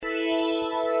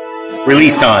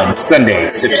Released on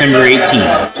Sunday, September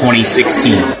 18th,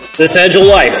 2016. This Agile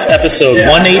Life, episode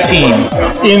 118.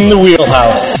 In the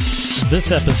Wheelhouse.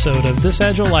 This episode of This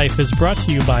Agile Life is brought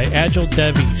to you by Agile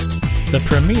Dev East, the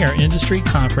premier industry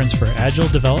conference for Agile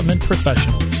development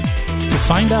professionals. To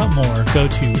find out more, go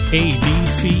to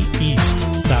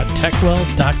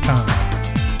adceast.techwell.com.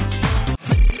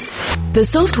 The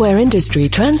software industry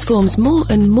transforms more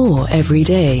and more every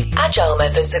day. Agile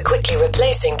methods are quickly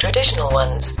replacing traditional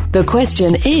ones. The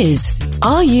question is,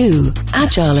 are you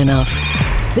agile enough?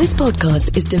 This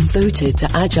podcast is devoted to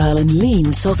agile and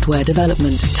lean software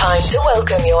development. Time to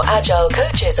welcome your agile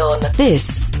coaches on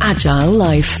This Agile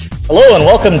Life. Hello and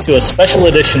welcome to a special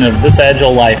edition of This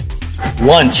Agile Life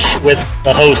Lunch with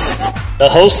the hosts. The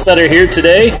hosts that are here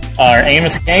today are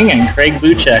Amos King and Craig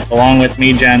Buchek, along with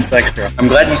me, John Sextra. I'm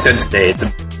glad you said today. It's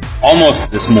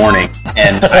almost this morning,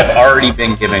 and I've already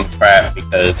been giving crap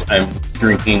because I'm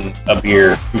drinking a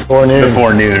beer Before noon. It's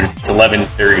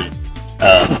 11:30,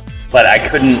 but I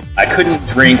couldn't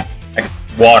drink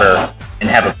water and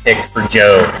have a pick for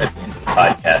Joe at the end of the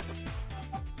podcast.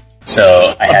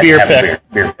 So I had to have a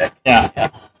beer pick.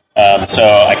 Yeah. So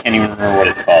I can't even remember what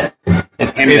it's called.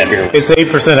 It's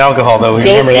 8% alcohol, though. We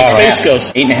remember that. Space Right?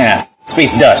 Ghost. 8.5.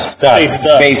 Space Dust.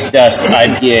 Space Dust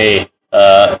IPA.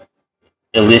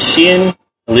 Elysian.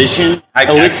 Elysium. I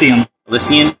can't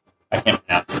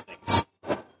pronounce things.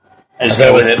 I just That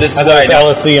go was with it. This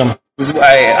Elysium. is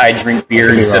why I drink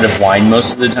beer instead of wine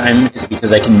most of the time, is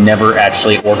because I can never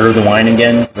actually order the wine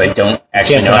again, because I don't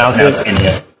actually know how to pronounce any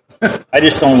of it. I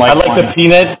just don't like I like wine. the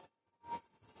peanut.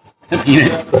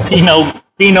 Pinot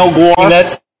Noir.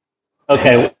 Peanut.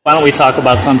 Okay, why don't we talk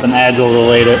about something Agile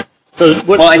related? So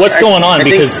what's going on?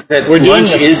 Because we're doing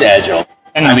lunch this. is Agile.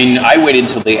 And I mean, I waited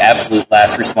until the absolute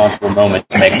last responsible moment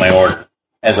to make my order,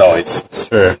 as always. It's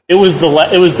true. It was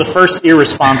the first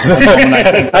irresponsible moment, I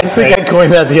think. I think I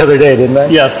coined that the other day, didn't I?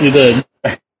 Yes, you did.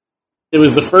 It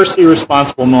was the first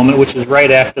irresponsible moment, which is right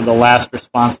after the last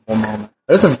responsible moment.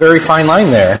 There's a very fine line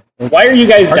there. Why are you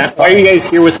guys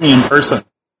here with me in person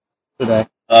today?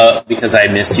 Because I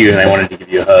missed you and I wanted to give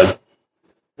you a hug.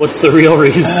 What's the real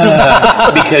reason?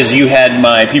 Because you had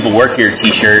my People Work Here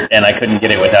t-shirt and I couldn't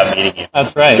get it without meeting you.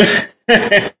 That's right.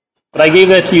 But I gave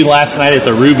that to you last night at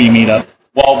the Ruby meetup.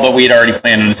 Well, but we had already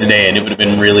planned on it today, and it would have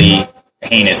been really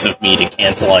heinous of me to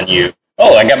cancel on you.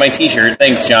 Oh, I got my t-shirt.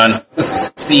 Thanks, John.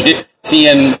 See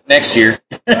you next year.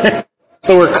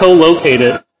 So we're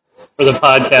co-located for the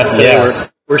podcast today.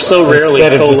 Yes. We're so rarely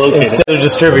co-located. Instead of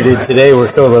distributed, today we're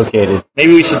co-located.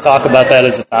 Maybe we should talk about that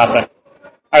as a topic.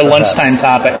 Our lunchtime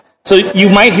topic. So you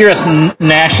might hear us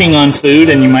gnashing on food,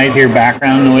 and you might hear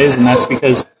background noise, and that's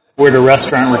because we're at a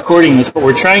restaurant recording this. But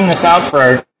we're trying this out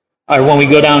for our when we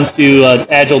go down to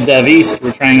Agile Dev East.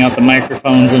 We're trying out the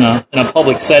microphones in a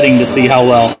public setting to see how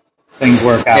well things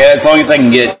work out. Yeah, as long as I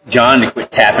can get John to quit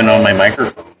tapping on my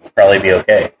microphone, we'll probably be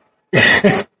okay.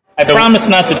 I promise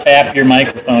not to tap your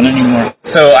microphone anymore.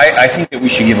 So I think that we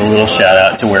should give a little shout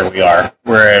out to where we are.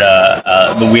 We're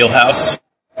at the Wheelhouse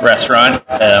restaurant,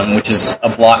 which is a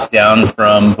block down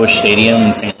from Busch Stadium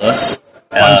in St. Louis.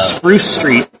 On Spruce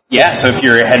Street. Yeah, so if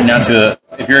you're heading out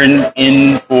if you're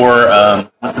in for,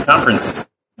 what's the conference that's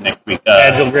next week?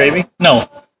 Agile Gravy? No.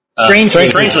 Strange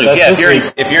Loop. Yeah,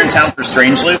 if you're in town for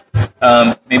Strange Loop,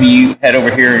 maybe you head over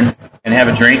here and have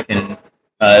a drink, and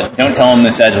don't tell them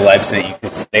this Agile Life sent you,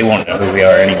 because they won't know who we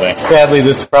are anyway. Sadly,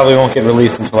 this probably won't get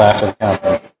released until after the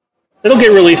conference. It'll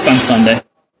get released on Sunday.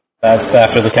 That's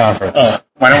after the conference. Oh.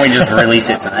 Why don't we just release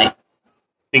it tonight?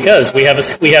 Because we have a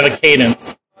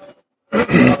cadence.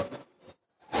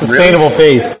 Sustainable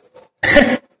pace.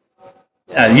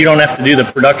 You don't have to do the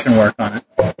production work on it.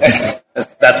 That's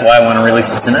why I want to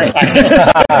release it tonight.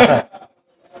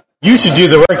 You should do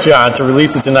the work, John, to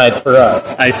release it tonight for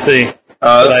us. I see. That's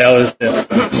what I always do.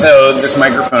 So this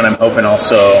microphone, I'm hoping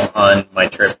also on my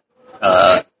trip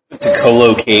to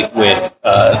co-locate with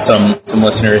some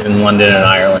listeners in London and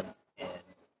Ireland. And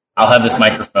I'll have this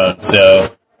microphone, so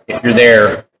if you're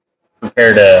there,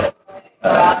 prepare to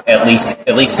at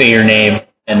least say your name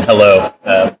and hello.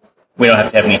 We don't have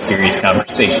to have any serious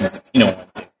conversations if you don't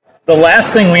want to. The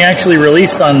last thing we actually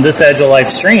released on This Agile Life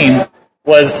stream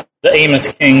was the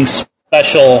Amos King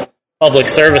special public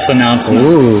service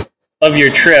announcement of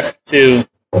your trip to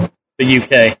the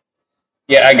UK.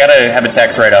 Yeah, I gotta have a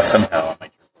tax write-off somehow on my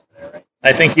trip over there, right?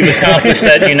 I think you've accomplished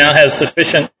that. You now have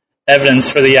sufficient evidence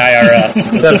for the IRS.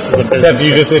 Except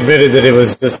you just admitted that it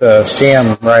was just a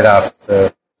sham write-off,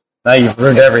 so now you've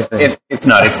ruined everything. It's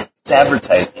not. It's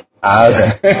advertising.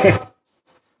 Okay.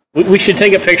 We should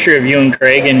take a picture of you and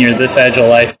Craig in your This Agile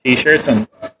Life t-shirts and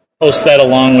post that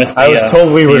along with the, I was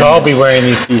told we would the all be wearing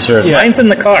these T-shirts. Mine's in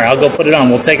the car. I'll go put it on.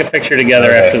 We'll take a picture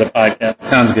together after the podcast.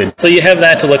 Sounds good. So you have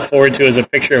that to look forward to as a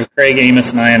picture of Craig,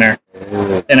 Amos, and I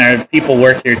in our People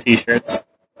Work Here T-shirts.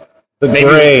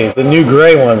 The new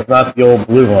gray ones, not the old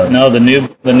blue ones. No, the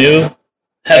new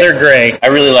Heather Gray. I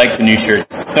really like the new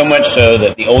shirts, so much so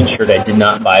that the old shirt I did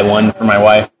not buy one for my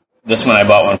wife. This one I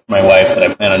bought one for my wife that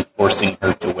I plan on forcing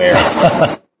her to wear,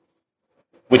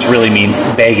 which really means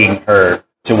begging her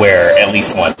to wear at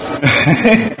least once.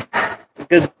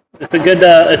 It's a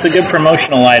good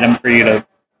promotional item for you to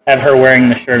have her wearing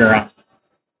the shirt around.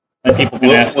 And people can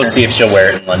ask We'll her. see if she'll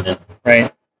wear it in London.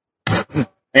 Right.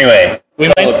 Anyway, We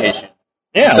might- location.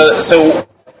 Yeah. So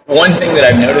one thing that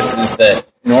I've noticed is that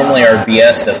normally our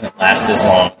BS doesn't last as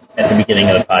long at the beginning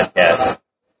of the podcast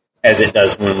as it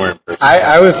does when we're in person.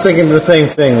 I was thinking the same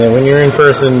thing, that when you're in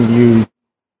person, you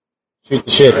shoot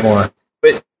the shit more.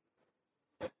 But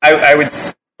I would,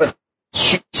 but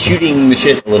shooting the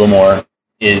shit a little more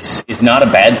is not a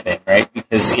bad thing, right?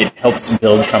 Because it helps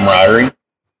build camaraderie.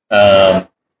 And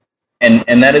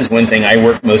that is one thing. I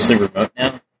work mostly remote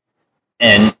now,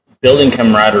 and building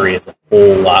camaraderie is a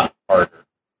whole lot harder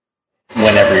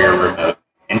whenever you're remote.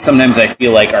 And sometimes I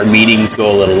feel like our meetings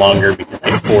go a little longer because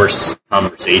I force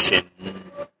conversation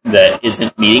that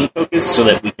isn't meeting focused so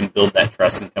that we can build that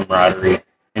trust and camaraderie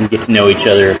and get to know each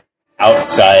other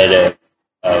outside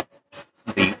of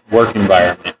the work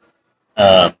environment.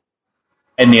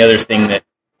 And the other thing that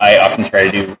I often try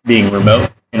to do being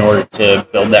remote in order to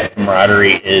build that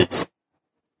camaraderie is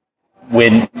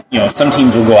when, some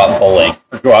teams will go out bowling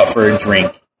or go out for a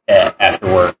drink after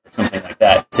work or something like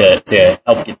that to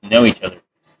help get to know each other.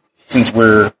 Since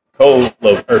we're remote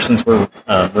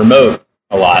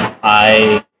a lot,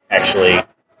 I actually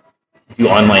do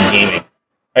online gaming.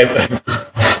 I've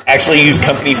actually used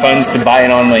company funds to buy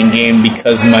an online game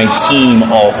because my team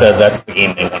all said that's the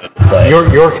game they wanted to play.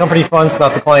 Your company funds,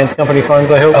 not the client's company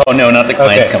funds, I hope? Oh, no, not the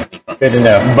client's Okay. company funds. Good to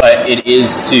know. But it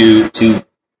is to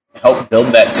help build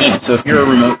that team. So if you're a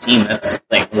remote team, that's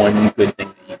like one good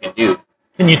thing that you can do.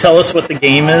 Can you tell us what the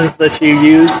game is that you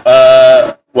use?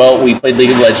 Well, we played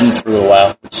League of Legends for a little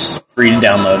while, which is free to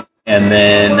download. And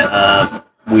then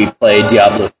we played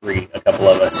Diablo 3. A couple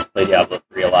of us play Diablo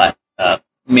 3 a lot.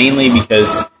 Mainly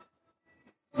because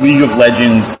League of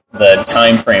Legends, the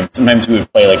time frame, sometimes we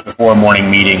would play like before a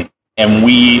morning meeting, and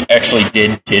we actually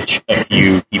did ditch a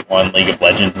few people on League of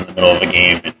Legends in the middle of a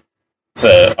game. And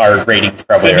so our ratings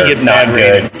probably Then you are get not bad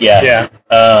good. ratings.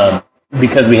 Yeah.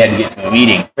 Because we had to get to a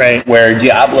meeting. Right. Where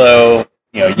Diablo,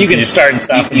 you can start and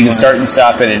stop You can start and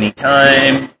stop at any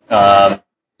time.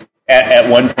 At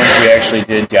one point, we actually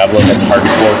did Diablo has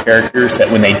hardcore characters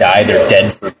that when they die, they're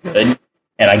dead for good.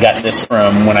 And I got this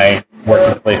from when I worked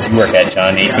at the place you work at,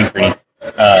 John, Asynchrony,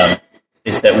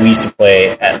 is that we used to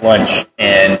play at lunch,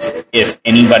 and if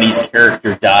anybody's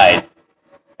character died,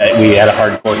 we had a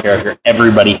hardcore character,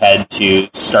 everybody had to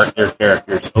start their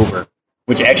characters over,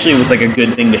 which actually was like a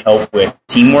good thing to help with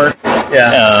teamwork.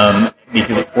 Yeah.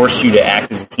 Because it forced you to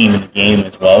act as a team in the game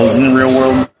as well as in the real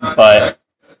world, but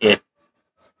it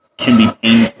can be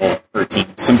painful for a team.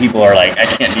 Some people are like, I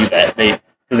can't do that.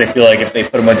 Because they feel like if they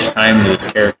put a bunch of time into this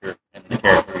character and the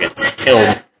character gets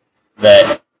killed,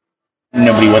 that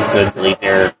nobody wants to delete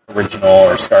their original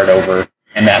or start over,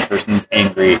 and that person's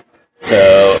angry.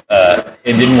 So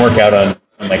it didn't work out on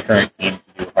my current team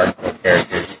to do hardcore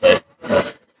characters,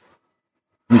 but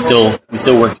we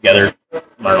still work together,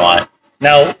 learn a lot.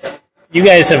 Now, you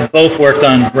guys have both worked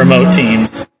on remote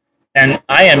teams, and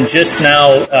I am just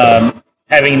now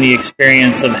having the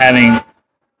experience of having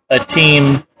a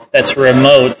team that's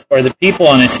remote, or the people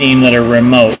on a team that are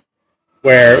remote,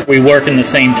 where we work in the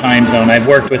same time zone. I've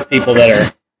worked with people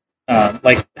that are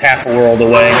like half a world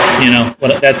away,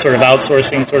 that sort of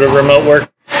outsourcing sort of remote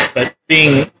work. But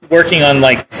working on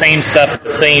like same stuff at the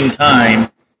same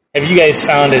time, have you guys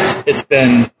found it's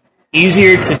been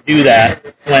easier to do that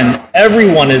when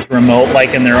everyone is remote, like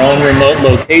in their own remote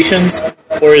locations,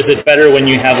 or is it better when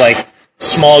you have like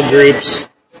small groups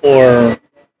or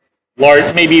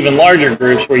maybe even larger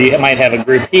groups where you might have a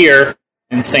group here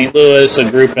in St. Louis,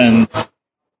 a group in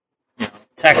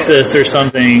Texas or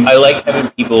something? I like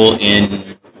having people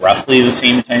in roughly the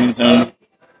same time zone.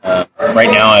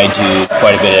 Right now I do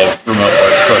quite a bit of remote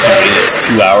work for a company that's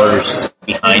 2 hours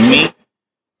behind me,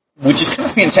 which is kind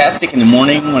of fantastic in the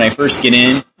morning when I first get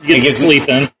in. You get to sleep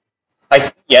in.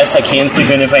 Yes, I can sleep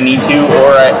in if I need to,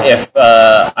 or if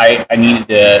I needed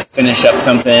to finish up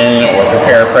something or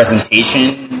prepare a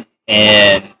presentation,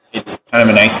 and it's kind of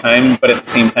a nice time, but at the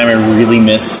same time I really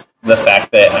miss the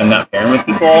fact that I'm not pairing with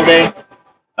people all day.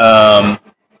 And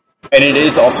it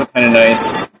is also kind of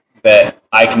nice that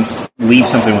I can leave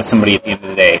something with somebody at the end of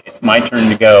the day. It's my turn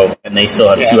to go, and they still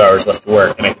have 2 hours left to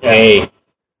work. And I can say, hey,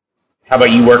 how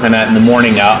about you work on that in the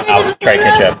morning? I'll try to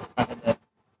catch up.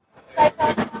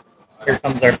 Here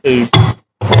comes our food.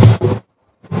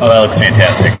 Oh, that looks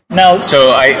fantastic. Now,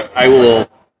 So I will...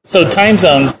 so time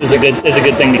zone is a good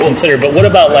thing to consider. But what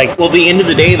about Well, the end of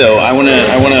the day, though, I want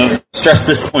to stress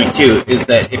this point too: is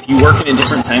that if you work in a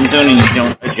different time zone and you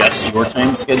don't adjust your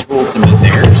time schedule to meet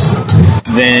theirs,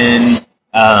 then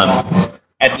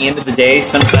at the end of the day,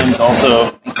 sometimes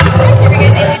also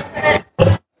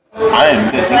I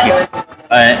am good, thank you.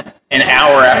 An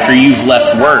hour after you've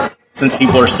left work, since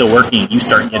people are still working, you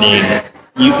start getting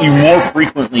you more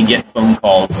frequently get phone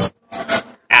calls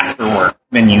after work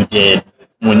than you do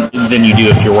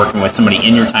if you're working with somebody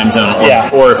in your time zone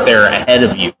or if they're ahead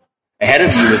of you. Ahead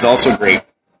of you is also great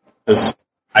because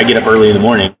I get up early in the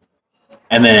morning,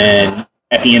 and then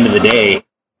at the end of the day,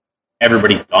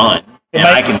 everybody's gone, and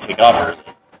I can take off early.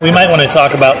 we might want to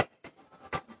talk about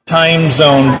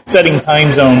setting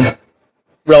time zone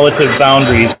relative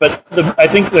boundaries. But I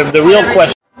think the real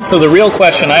question. So the real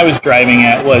question I was driving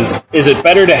at was: is it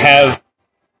better to have,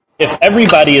 if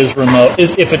everybody is remote,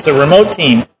 if it's a remote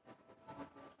team?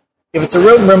 If it's a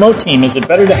remote team, is it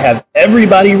better to have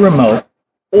everybody remote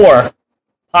or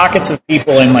pockets of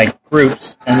people in like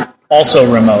groups and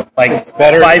also remote? Like it's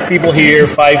better 5 people here,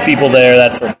 5 people there,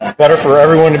 that sort of thing. It's better for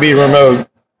everyone to be remote.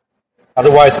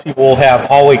 Otherwise, people will have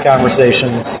hallway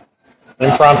conversations,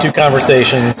 impromptu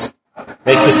conversations,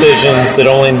 make decisions that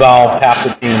only involve half the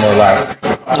team or less.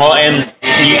 Well, and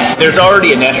there's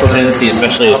already a natural tendency,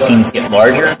 especially as teams get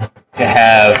larger, to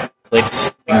have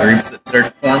cliques and groups that start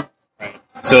to form.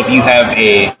 So if you have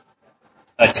a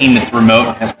team that's remote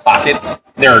and has pockets,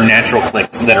 there are natural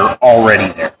cliques that are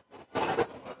already there.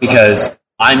 Because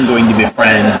I'm going to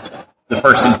befriend the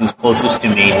person who's closest to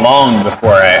me long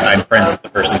before I'm friends with the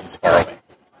person who's far away.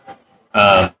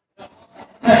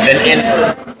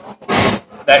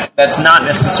 That's not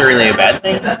necessarily a bad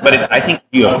thing, but I think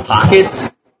if you have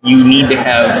pockets, you need to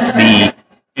have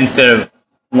instead of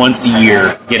once a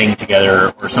year getting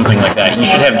together or something like that, you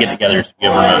should have get-togethers if you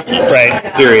have remote teams.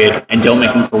 Right. Period. And don't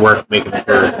make them for work, make them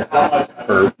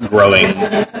for growing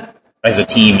as a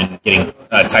team and getting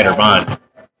a tighter bond.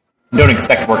 Don't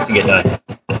expect work to get done.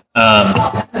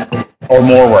 Or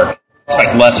more work.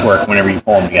 Expect less work whenever you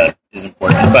pull them together is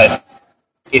important. But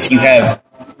if you have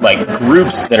like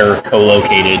groups that are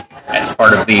co-located as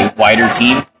part of the wider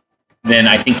team, then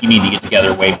I think you need to get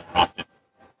together way more often.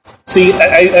 See,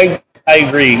 I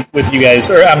agree with you guys,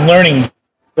 or I'm learning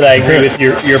that I agree with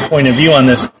your point of view on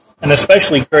this, and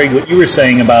especially, Craig, what you were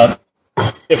saying about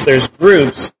if there's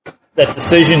groups, that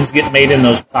decisions get made in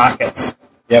those pockets.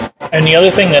 Yep. And the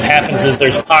other thing that happens is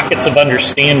there's pockets of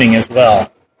understanding as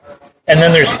well. And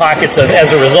then there's pockets of,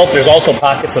 as a result, there's also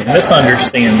pockets of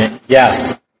misunderstanding.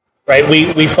 Yes. Right?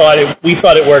 We thought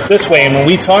it worked this way, and when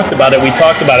we talked about it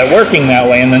working that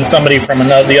way, and then somebody from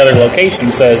the other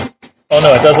location says, oh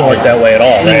no, it doesn't work that way at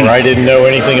all. Right? I didn't know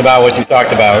anything about what you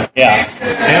talked about. Yeah.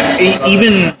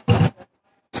 Even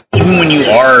when you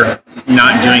are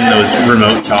not doing those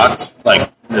remote talks, like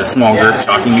the small group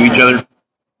talking to each other,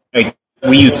 like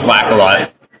we use Slack a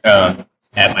lot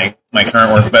at my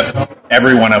current work, but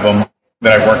every one of them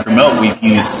that I've worked remote, we've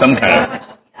used some kind of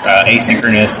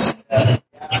asynchronous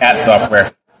chat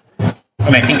software.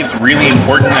 And I think it's really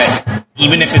important that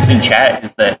even if it's in chat,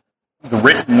 is that the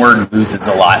written word loses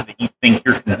a lot that you think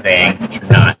you're conveying, but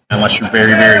you're not, unless you're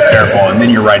very, very careful, and then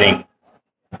you're writing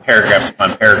paragraphs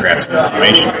upon paragraphs of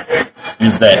information.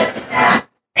 Is that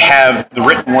the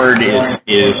written word is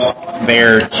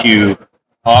there to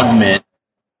augment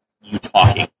you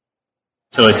talking.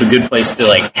 So it's a good place to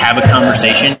like have a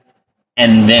conversation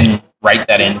and then write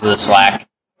that into the Slack.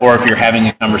 Or if you're having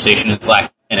a conversation in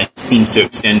Slack and it seems to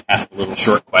extend past a little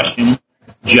short question,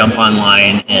 jump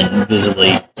online and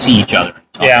visibly see each other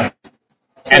and talk. Yeah.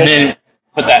 And then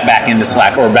put that back into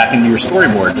Slack or back into your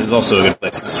storyboard is also a good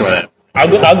place to store that.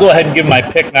 I'll go ahead and give my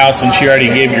pick now, since you already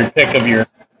gave your pick of your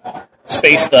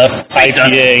Space Dust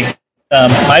IPA.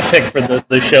 My pick for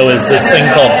the show is this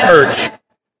thing called Perch,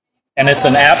 and it's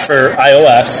an app for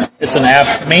iOS. It's an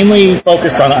app mainly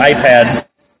focused on iPads,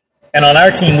 and on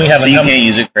our team we have So you can't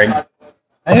use it, Craig?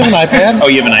 I have an iPad. Oh,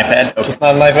 you have an iPad? Okay. Just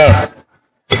not an iPhone.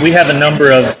 We have a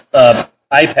number of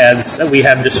iPads that we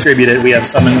have distributed. We have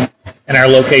some in our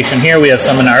location here. We have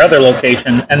some in our other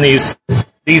location, and these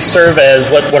serve as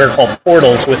what are called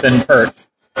portals within Perch.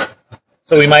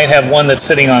 So we might have one that's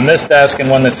sitting on this desk and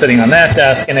one that's sitting on that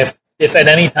desk, and if at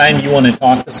any time you want to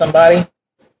talk to somebody,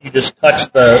 you just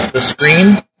touch the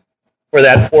screen for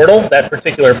that portal, that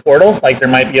particular portal. Like there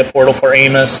might be a portal for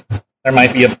Amos, There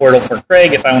might be a portal for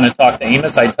Craig. If I want to talk to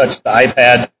Amos, I touch the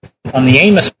iPad on the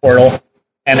Amos portal,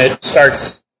 and it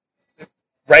starts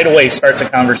right away. Starts a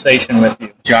conversation with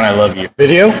you. John, I love you.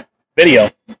 Video.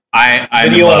 I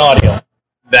Video and audio.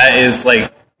 That is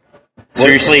like,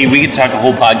 seriously, we could talk a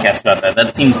whole podcast about that.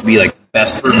 That seems to be like the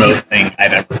best remote thing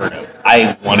I've ever heard of.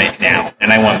 I want it now,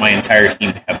 and I want my entire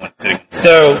team to have one sitting.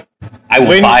 So I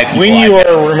will buy people when you iPads.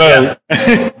 are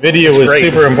remote, video is great.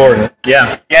 super important.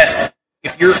 Yeah. Yes.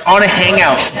 If you're on a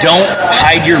hangout, don't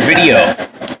hide your video.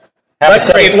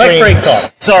 Let Craig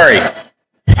talk. Sorry.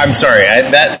 I'm sorry.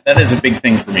 That is a big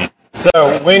thing for me. So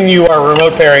when you are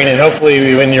remote pairing, and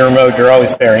hopefully when you're remote, you're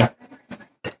always pairing.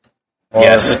 Or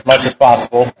Yes. as much as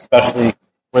possible, especially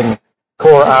when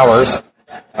core hours.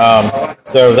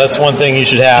 So that's one thing you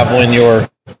should have when you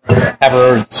have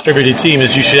a distributed team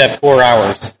is you should have core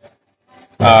hours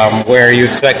where you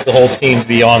expect the whole team to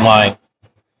be online,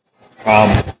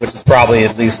 which is probably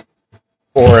at least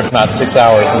 4, if not 6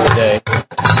 hours of the day.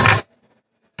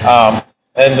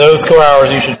 And those core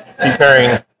hours you should be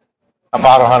pairing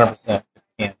about 100% if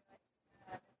you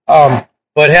can.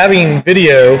 But having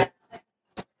video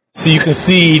so you can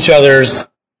see each other's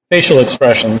facial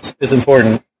expressions is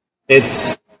important.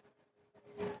 It's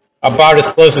about as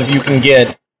close as you can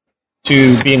get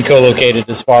to being co-located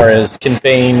as far as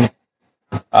conveying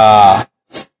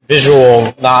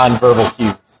visual, non-verbal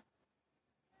cues.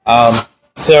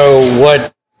 So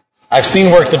what I've seen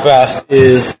work the best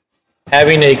is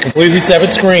having a completely separate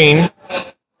screen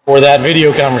for that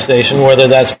video conversation, whether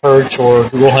that's Perch or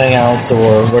Google Hangouts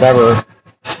or whatever,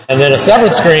 and then a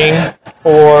separate screen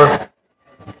for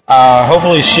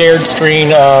hopefully shared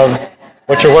screen of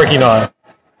what you're working on.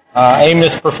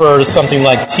 Amos prefers something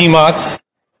like Tmux,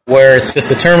 where it's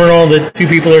just a terminal that 2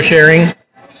 people are sharing.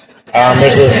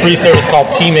 There's a free service called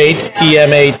Teamate,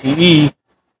 T-M-A-T-E,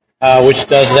 which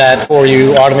does that for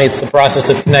you, automates the process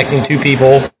of connecting 2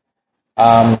 people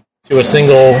to a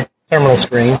single terminal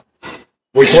screen,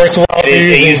 which works well.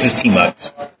 It uses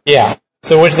Tmux. Yeah,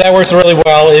 so that works really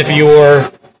well if you're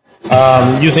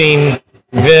using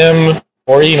Vim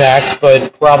or Emacs,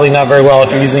 but probably not very well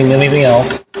if you're using anything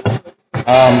else.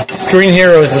 Screen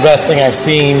Hero is the best thing I've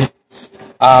seen.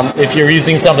 If you're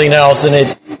using something else and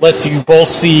it lets you both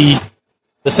see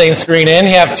the same screen and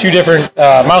have 2 different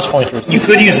mouse pointers. You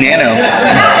could use Nano.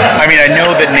 I mean, I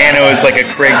know that Nano is like a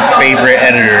Craig favorite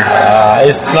editor.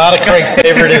 It's not a Craig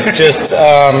favorite, it's just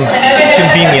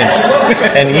convenient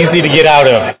and easy to get out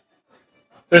of.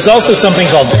 There's also something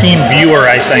called Team Viewer,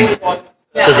 I think.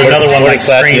 There's another one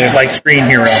like Screen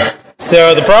Hero.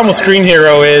 So the problem with Screen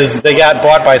Hero is they got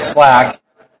bought by Slack,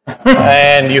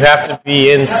 and you have to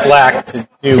be in Slack to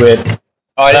do it.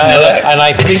 Oh, I didn't know that. And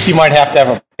I think you might have to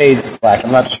have a paid Slack.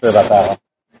 I'm not sure about that one.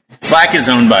 Slack is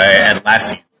owned by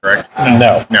Atlassian, correct?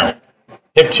 No.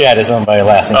 HipChat is owned by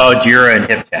Atlassian. Oh, Jira and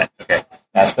HipChat. Okay.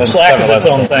 That's Slack is its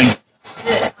own thing.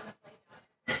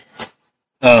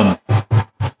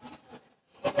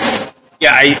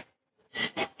 Yeah,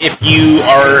 if you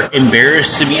are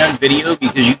embarrassed to be on video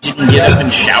because you didn't get up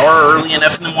and shower early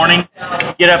enough in the morning,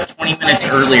 get up 20 minutes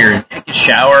earlier and take a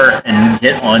shower and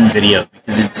get on video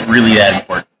because it's really that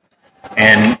important.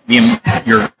 And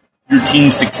your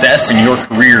team's success and your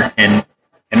career can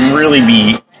really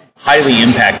be highly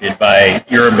impacted by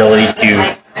your ability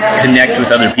to connect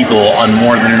with other people on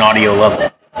more than an audio level.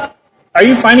 Are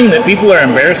you finding that people are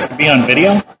embarrassed to be on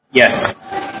video? Yes.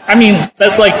 I mean,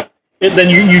 that's like, then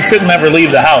you shouldn't ever leave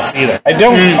the house either. I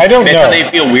don't know. So they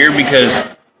feel weird because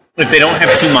if they don't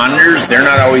have 2 monitors, they're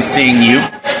not always seeing you,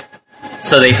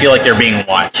 so they feel like they're being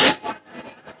watched.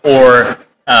 Or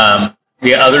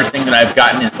the other thing that I've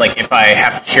gotten is like if I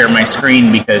have to share my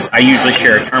screen because I usually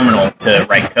share a terminal to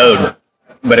write code,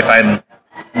 but if I'm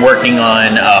working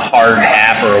on a hard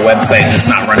app or a website that's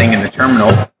not running in the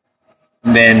terminal,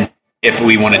 then if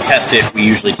we want to test it, we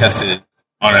usually test it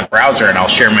on a browser, and I'll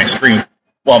share my screen.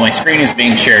 While my screen is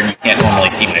being shared, you can't normally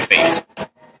see my face.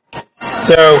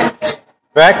 So,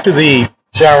 back to the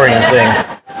showering thing.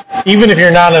 Even if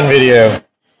you're not on video,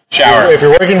 Shower. If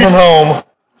you're working from home,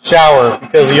 shower,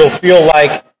 because you'll feel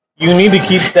like you need to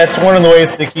keep, that's one of the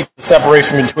ways to keep the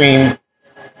separation between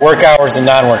work hours and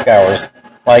non-work hours.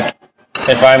 Like,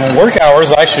 if I'm work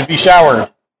hours, I should be showered.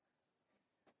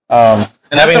 And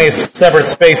having a separate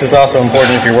space is also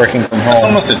important if you're working from home. That's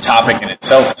almost a topic in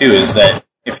itself, too, is that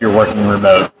if you're working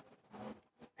remote,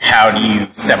 how do you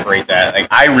separate that? Like,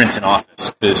 I rent an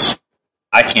office because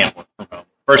I can't work from home.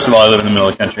 First of all, I live in the middle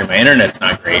of the country. My internet's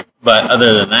not great. But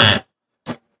other than that,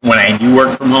 when I do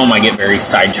work from home, I get very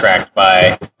sidetracked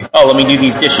by, let me do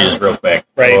these dishes real quick.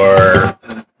 Right.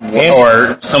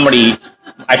 Or somebody,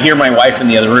 I hear my wife in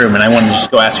the other room, and I want to just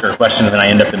go ask her a question, and then I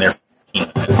end up in there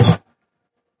 15 minutes.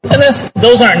 And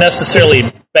those aren't necessarily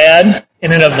bad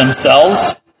in and of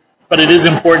themselves, but it is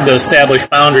important to establish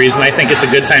boundaries, and I think it's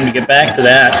a good time to get back to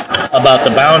that, about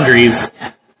the boundaries,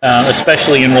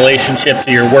 especially in relationship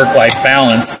to your work-life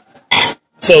balance.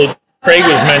 So Craig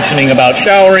was mentioning about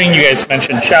showering. You guys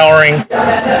mentioned showering.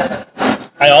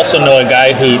 I also know a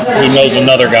guy who knows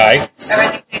another guy.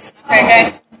 Everything tastes okay,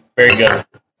 guys? Very good.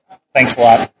 Thanks a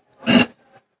lot.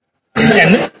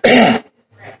 And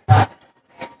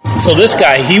so this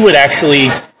guy, he would actually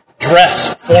dress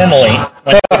formally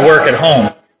when he would work at home.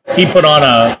 He'd put on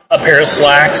a pair of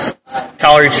slacks,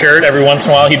 collared shirt. Every once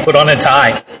in a while, he'd put on a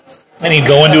tie. And he'd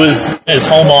go into his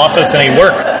home office and he'd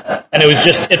work. And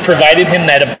it provided him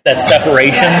that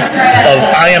separation of,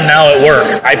 I am now at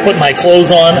work. I put my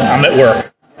clothes on, I'm at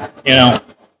work. You know?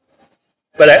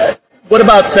 But what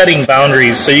about setting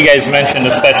boundaries? So you guys mentioned,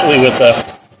 especially with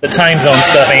the time zone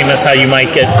stuff, Amos, how you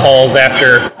might get calls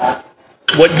after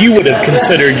what you would have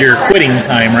considered your quitting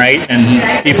time, right? And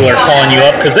people are calling you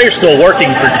up because they're still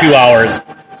working for 2 hours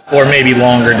or maybe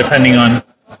longer, depending on,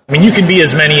 I mean, you can be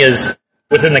as many as,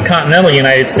 within the continental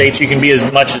United States, you can be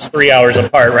as much as 3 hours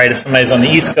apart, right? If somebody's on the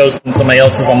East Coast and somebody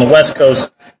else is on the West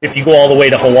Coast, if you go all the way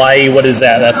to Hawaii, what is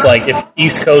that? That's like, if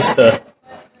East Coast to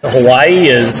Hawaii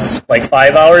is like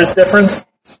 5 hours difference?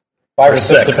 5 or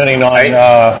 6, depending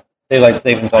on daylight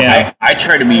savings time. Yeah, I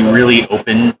try to be really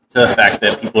open to the fact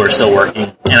that people are still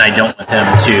working, and I don't want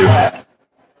them to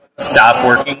stop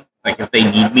working. Like, if they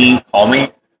need me, call me.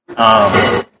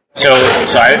 So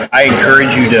I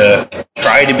encourage you to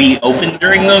try to be open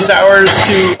during those hours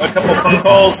to a couple phone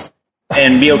calls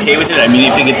and be okay with it. I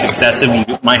mean, if it gets excessive,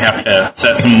 you might have to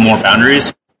set some more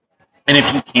boundaries. And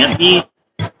if you can't be,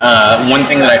 one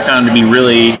thing that I found to be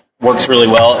works really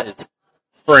well is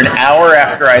for an hour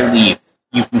after I leave,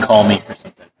 you can call me for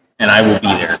something, and I will be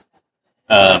there.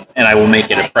 And I will make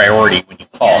it a priority when you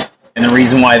call. And the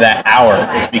reason why that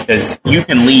hour is because you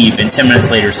can leave, and 10 minutes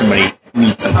later somebody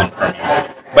needs something from you.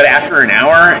 But after an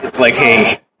hour, it's like,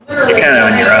 hey, you're kind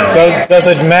of on your own. Does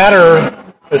it matter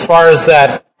as far as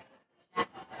that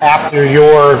after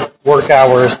your work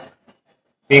hours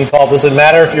being called? Does it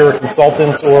matter if you're a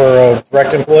consultant or a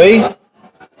direct employee?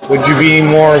 Would you be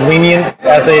more lenient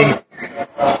as a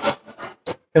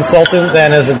consultant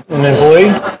than as an employee,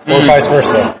 or vice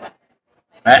versa?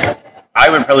 I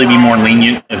would probably be more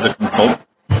lenient as a consultant.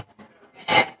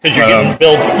 Because you're getting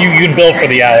billed, you can bill for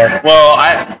the hour. Well,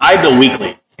 I bill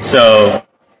weekly, so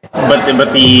but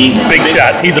the big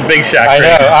shot. He's a big shot. I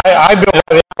know. I bill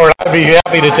for the hour. I'd be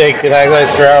happy to take that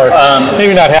extra hour.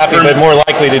 Maybe not happy, but more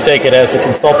likely to take it as a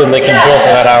consultant that can bill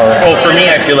for that hour. Well, for me,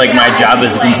 I feel like my job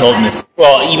as a consultant is,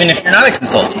 well, even if you're not a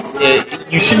consultant,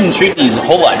 you shouldn't treat these a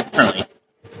whole lot differently.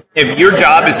 If your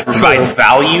job is to provide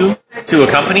value to a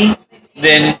company,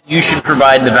 then you should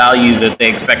provide the value that they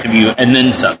expect of you, and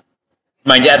then some.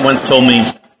 My dad once told me,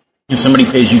 if somebody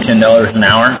pays you $10 an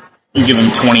hour, you give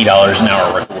them $20 an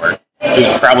hour worth of work. It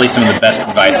was probably some of the best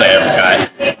advice I ever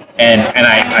got. And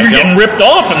I You're getting ripped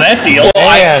off in that deal.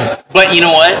 Well, but you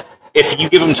know what? If you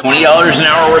give them $20 an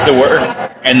hour worth of work,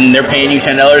 and they're paying you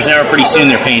 $10 an hour, pretty soon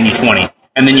they're paying you $20.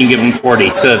 And then you give them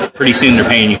 $40, so pretty soon they're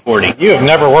paying you $40. You have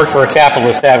never worked for a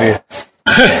capitalist, have you?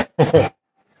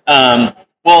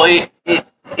 Well,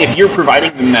 if you're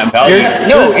providing them that value,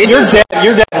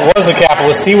 your dad was a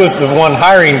capitalist. He was the one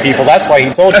hiring people. That's why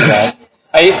he told you that.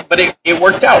 But it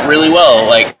worked out really well.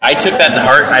 Like, I took that to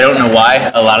heart. I don't know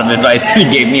why. A lot of the advice he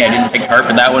gave me, I didn't take to heart,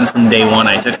 but that one from day one,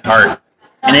 I took to heart,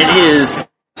 and it has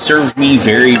served me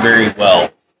very, very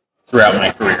well throughout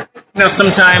my career. You know,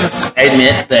 sometimes I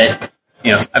admit that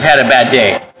I've had a bad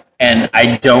day, and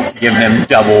I don't give them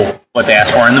double what they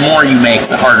ask for. And the more you make,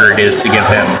 the harder it is to give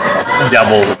them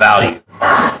double the value.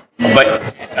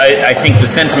 But I think the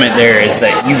sentiment there is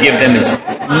that you give them as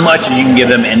much as you can give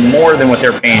them and more than what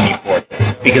they're paying you for,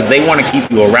 because they want to keep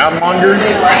you around longer.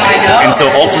 And so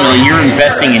ultimately you're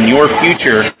investing in your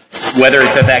future, whether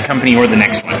it's at that company or the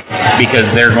next one,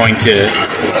 because they're going to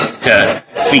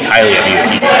speak highly of you.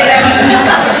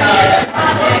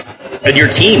 And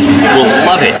your team will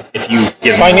love it if you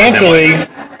give them financially,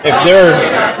 if they're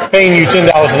paying you $10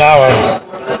 an hour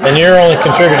and you're only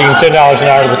contributing $10 an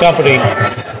hour to the company,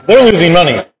 they're losing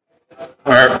money.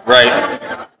 Right.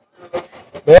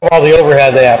 They have all the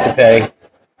overhead they have to pay.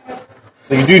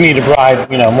 So you do need to provide,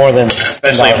 more than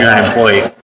especially if you're an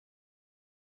employee.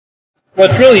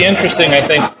 What's really interesting, I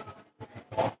think,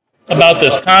 about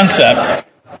this concept,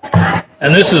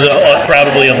 and this is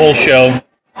probably a whole show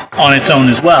on its own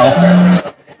as well,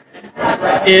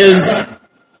 is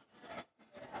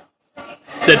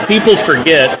that people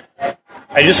forget.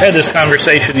 I just had this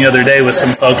conversation the other day with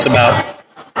some folks about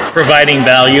providing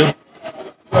value,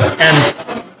 And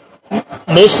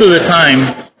most of the time,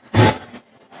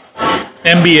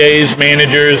 MBAs,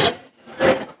 managers,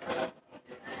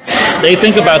 they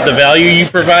think about the value you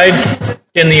provide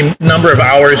in the number of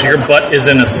hours your butt is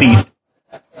in a seat.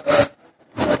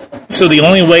 So the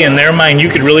only way in their mind you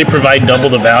could really provide double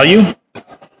the value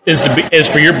is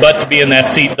for your butt to be in that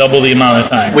seat double the amount of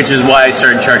time. Which is why I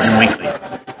started charging weekly.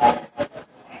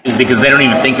 Is because they don't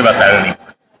even think about that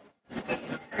anymore.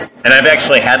 And I've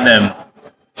actually had them,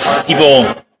 people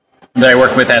that I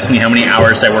work with ask me how many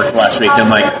hours I worked last week. I'm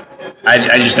like,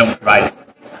 I just don't provide it.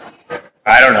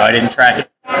 I don't know. I didn't track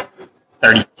it.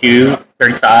 32,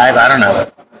 35, I don't know.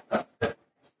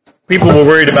 People were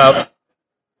worried about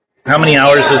how many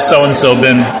hours has so-and-so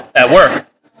been at work.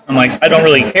 I'm like, I don't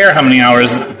really care how many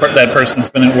hours that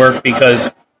person's been at work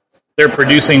because they're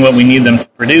producing what we need them to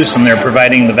produce and they're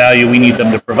providing the value we need them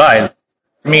to provide.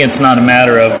 To me, it's not a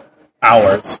matter of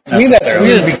hours. To me, that's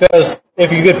weird because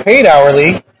if you get paid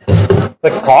hourly,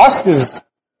 the cost is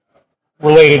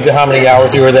related to how many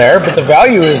hours you were there, but the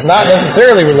value is not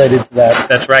necessarily related to that.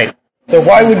 That's right. So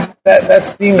why would that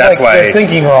seems like they're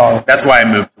thinking wrong. That's why I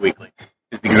moved to weekly.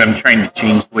 Is because I'm trying to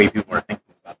change the way people are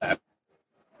thinking about that.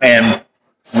 And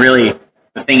really,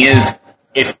 the thing is,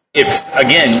 if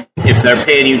they're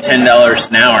paying you $10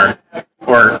 an hour,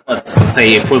 or let's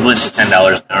say equivalent to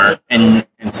 $10 an hour, and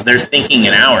so they're thinking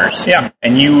in hours,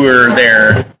 and you were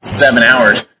there 7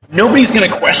 hours, nobody's going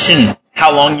to question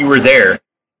how long you were there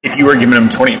if you were giving them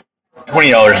 $20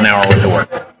 an hour worth of work.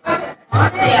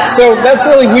 So that's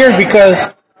really weird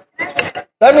because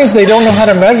that means they don't know how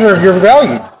to measure your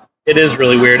value. It is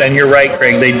really weird, and you're right,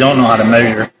 Craig. They don't know how to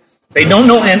measure. They don't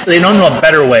know a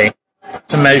better way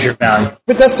to measure value.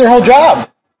 But that's their whole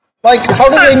job. Like, how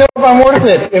do they know if I'm worth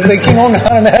it if they can't know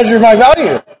how to measure my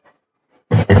value?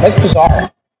 That's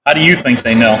bizarre. How do you think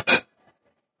they know?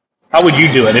 How would you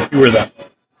do it if you were them?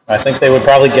 I think they would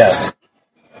probably guess.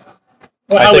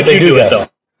 Well, how would you do it, though?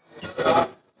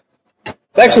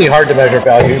 It's actually hard to measure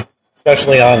value,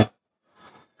 especially on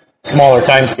smaller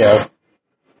time scales,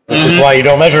 which is why you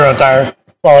don't measure on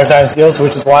smaller time scales,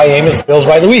 which is why Amos bills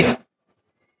by the week.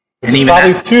 And even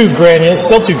probably that,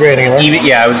 still too granular.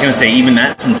 I was going to say, even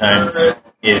that sometimes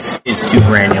is too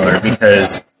granular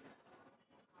because,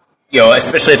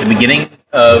 especially at the beginning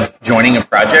of joining a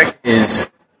project,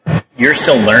 is you're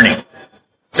still learning.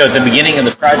 So at the beginning of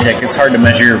the project, it's hard to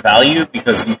measure your value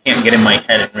because you can't get in my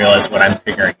head and realize what I'm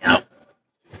figuring out.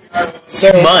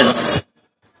 2 months,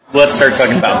 let's start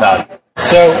talking about value.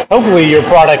 So hopefully your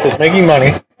product is making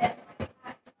money,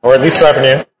 or at least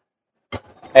revenue,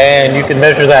 and you can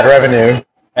measure that revenue,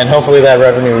 and hopefully that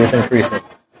revenue is increasing.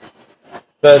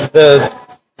 The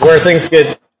where things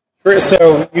get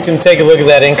so you can take a look at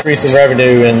that increase in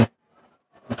revenue and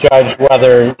judge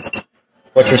whether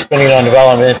what you're spending on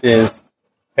development is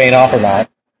paying off or not,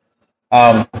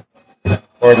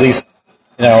 or at least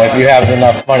if you have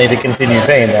enough money to continue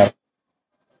paying them.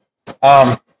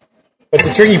 But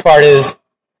the tricky part is,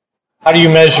 how do you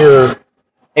measure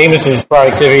Amos's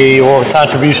productivity or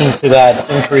contribution to that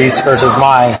increase versus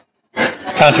my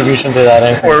contribution to that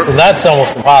increase? And that's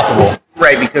almost impossible.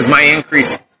 Right, because my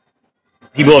increase,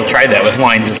 people have tried that with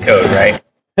lines of code, right?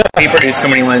 He produced so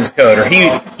many lines of code, or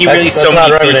he released so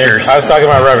many features. I was talking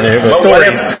about revenue. But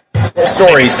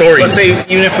Stories. Let's say,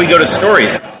 even if we go to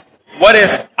stories, what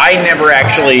if I never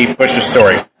actually push a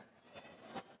story?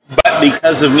 But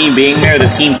because of me being there, the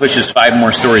team pushes 5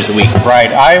 more stories a week.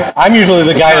 Right. I'm usually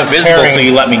the guy that's visible pairing, so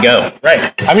you let me go.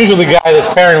 Right. I'm usually the guy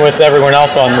that's pairing with everyone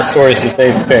else on the stories that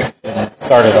they've picked and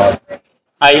started on.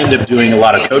 I end up doing a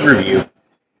lot of code review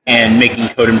and making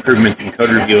code improvements in code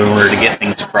review in order to get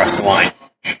things across the line.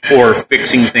 Or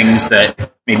fixing things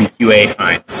that maybe QA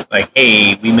finds. Like,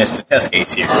 hey, we missed a test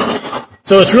case here.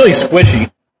 So it's really squishy.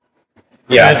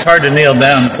 Yeah. And it's hard to nail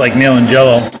down. It's like nailing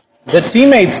Jell-O. The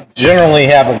teammates generally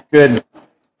have a good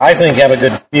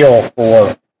feel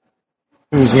for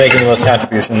who's making the most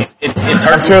contributions. It's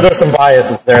hard. I'm sure there's some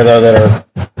biases there, though, that are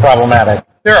problematic.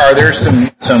 There's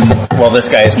some, well, this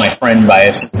guy is my friend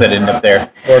biases that end up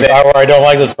there. Or I don't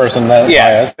like this person that's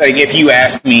biased. Like if you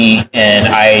ask me and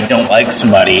I don't like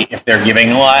somebody, if they're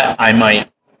giving a lot, I might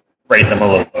rate them a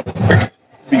little bit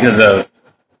because of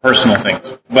personal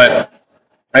things. But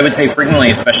I would say frequently,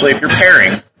 especially if you're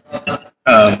pairing,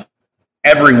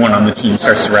 everyone on the team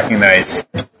starts to recognize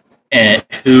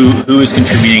who is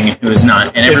contributing and who is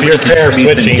not. And everybody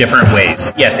contributes in different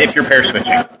ways. Yes, if you're pair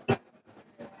switching.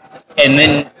 And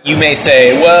then you may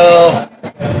say, well,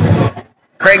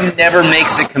 Craig never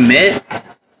makes a commit,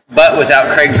 but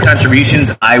without Craig's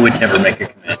contributions, I would never make a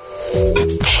commit.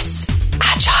 This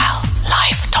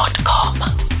AgileLife.com.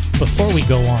 Before we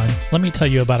go on, let me tell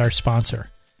you about our sponsor.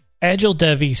 Agile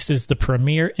Dev East is the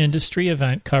premier industry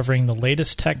event covering the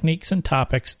latest techniques and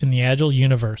topics in the Agile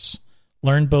universe.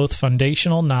 Learn both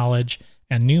foundational knowledge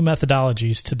and new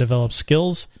methodologies to develop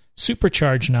skills,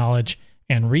 supercharge knowledge,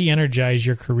 and re-energize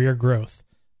your career growth.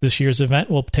 This year's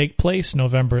event will take place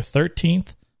November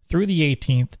 13th through the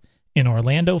 18th in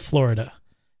Orlando, Florida.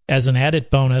 As an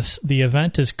added bonus, the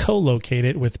event is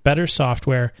co-located with Better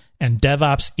Software and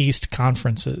DevOps East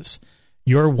conferences.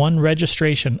 Your one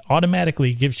registration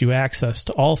automatically gives you access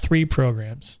to all 3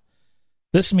 programs.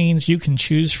 This means you can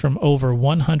choose from over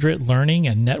 100 learning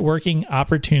and networking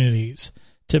opportunities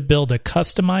to build a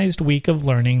customized week of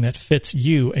learning that fits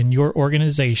you and your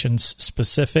organization's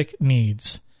specific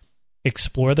needs.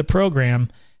 Explore the program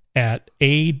at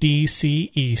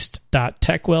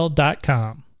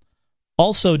adceast.techwell.com.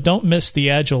 Also, don't miss the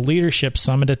Agile Leadership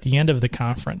Summit at the end of the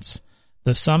conference.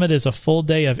 The summit is a full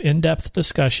day of in-depth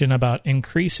discussion about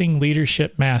increasing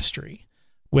leadership mastery,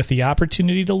 with the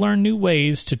opportunity to learn new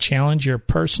ways to challenge your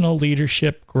personal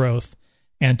leadership growth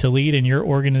and to lead in your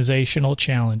organizational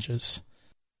challenges.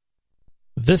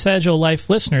 This Agile Life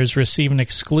listeners receive an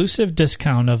exclusive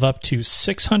discount of up to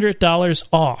 $600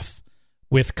 off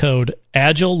with code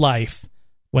AgileLife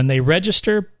when they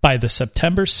register by the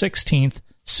September 16th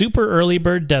super early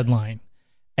bird deadline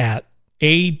at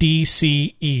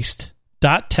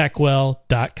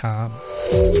adceast.techwell.com.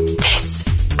 This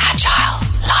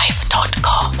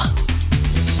agilelife.com.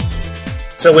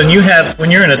 So when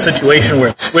you're in a situation where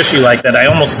it's squishy like that, I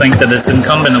almost think that it's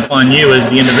incumbent upon you as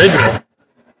the individual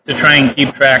to try and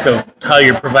keep track of how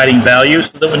you're providing value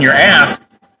so that when you're asked,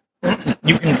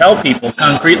 you can tell people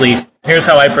concretely, here's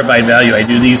how I provide value. I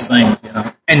do these things, you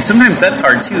know. And sometimes that's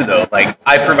hard too, though. Like,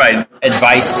 I provide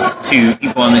advice to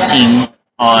people on the team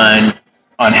on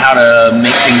how to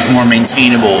make things more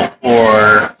maintainable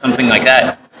or something like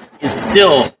that. It's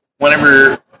still,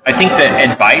 whenever I think that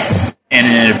advice and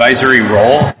an advisory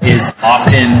role is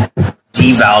often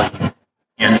devalued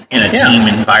in a team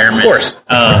environment. Of course.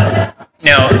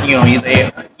 Now,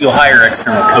 you'll hire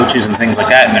external coaches and things like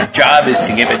that, and their job is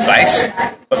to give advice.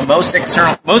 But most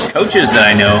coaches that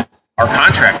I know are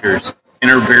contractors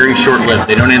and are very short-lived.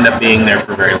 They don't end up being there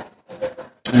for very long.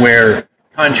 Where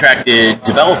contracted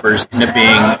developers end up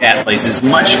being at places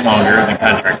much longer than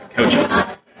contracted coaches.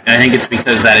 And I think it's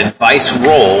because that advice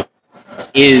role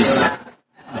is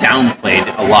downplayed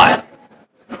a lot.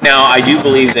 Now, I do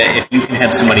believe that if you can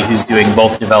have somebody who's doing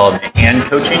both development and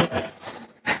coaching,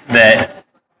 that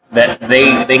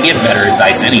they give better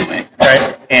advice anyway,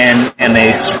 right? And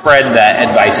they spread that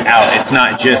advice out. It's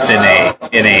not just in a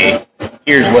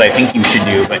here's what I think you should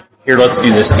do, but here, let's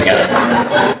do this together.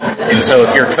 And so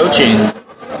if you're coaching,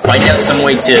 find out some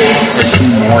way to do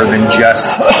more than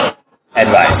just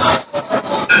advice.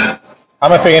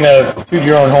 I'm a fan of toot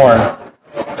your own horn,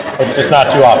 but just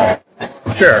not too often.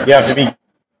 Sure. You have to be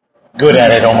good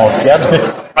at it almost. You have to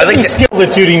be skilled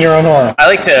at tooting your own horn. I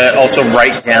like to also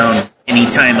write down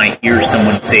anytime I hear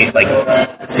someone say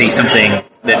something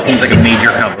that seems like a major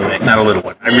compliment, not a little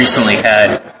one. I recently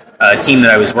had a team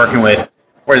that I was working with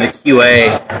where the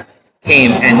QA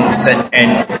came and said,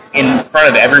 and in front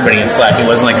of everybody in Slack, it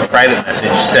wasn't like a private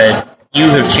message, said, "You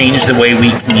have changed the way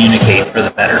we communicate for the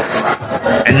better."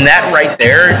 And that right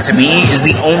there, to me, is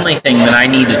the only thing that I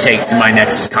need to take to my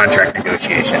next contract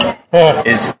negotiation.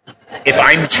 Is if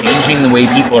I'm changing the way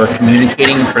people are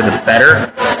communicating for the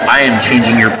better, I am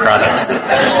changing your product for the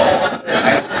better.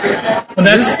 And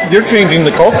you're changing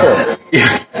the culture.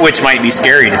 Which might be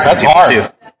scary to some That's people, hard. too.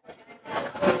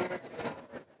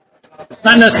 It's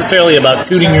not necessarily about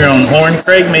tooting your own horn,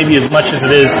 Craig, maybe as much as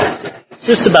it is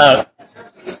just about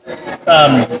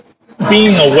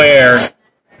being aware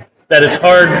that it's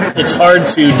hard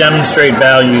to demonstrate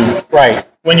value Right.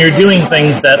 when you're doing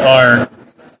things that are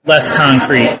less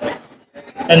concrete.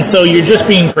 And so you're just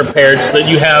being prepared so that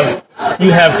you have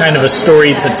kind of a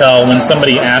story to tell when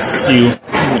somebody asks you,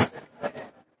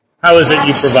 how is it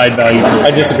you provide value?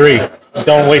 I disagree.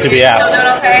 Don't wait to be asked. Still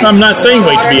doing okay? I'm not saying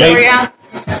wait to be Water asked. for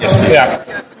Yeah. you?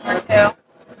 Doing some more too.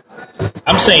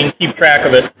 I'm saying keep track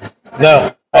of it.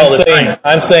 No.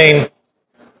 I'm saying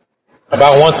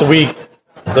about once a week,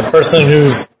 the person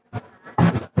who's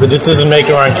the decision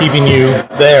maker on keeping you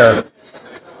there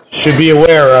should be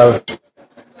aware of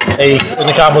an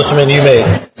accomplishment you made.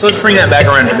 So let's bring that back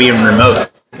around to being remote,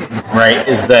 right?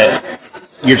 Is that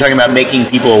you're talking about making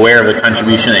people aware of the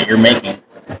contribution that you're making.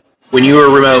 When you are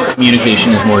remote,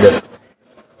 communication is more difficult.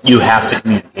 You have to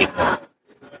communicate more.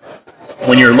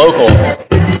 When you're local,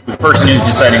 the person who's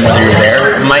deciding whether you're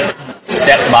there might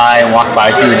step by and walk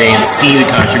by through the day and see the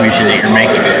contribution that you're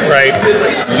making. Right.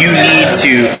 You need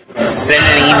to send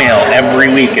an email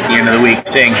every week at the end of the week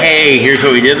saying, hey, here's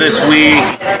what we did this week.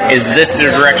 Is this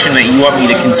the direction that you want me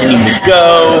to continue to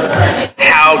go?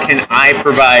 How can I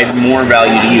provide more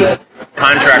value to you,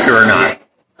 contractor or not?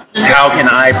 How can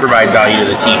I provide value to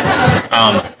the team?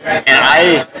 And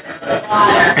I,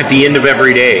 at the end of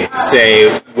every day,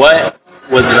 say, what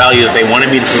was the value that they wanted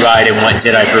me to provide and what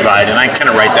did I provide? And I kind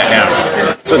of write that down.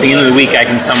 So at the end of the week, I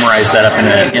can summarize that up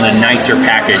in a nicer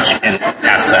package and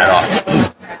pass that off.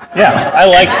 Yeah, I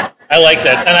like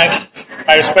that. And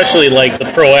I especially like the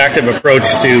proactive approach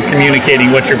to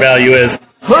communicating what your value is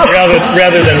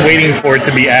rather than waiting for it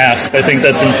to be asked. I think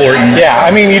that's important. Yeah,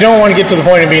 I mean, you don't want to get to the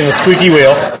point of being the squeaky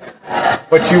wheel,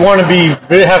 but you want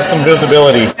to have some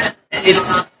visibility.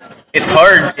 It's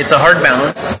hard. It's a hard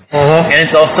balance, and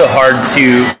it's also hard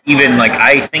to even, like,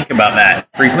 I think about that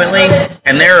frequently,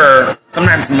 and there are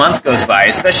sometimes a month goes by,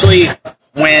 especially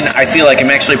when I feel like I'm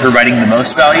actually providing the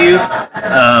most value,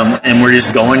 and we're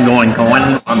just going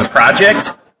on the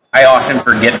project. I often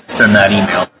forget to send that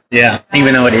email. Yeah.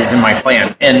 Even though it is in my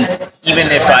plan. And even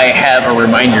if I have a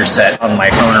reminder set on my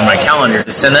phone or my calendar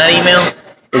to send that email,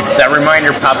 that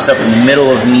reminder pops up in the middle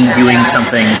of me doing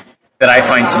something that I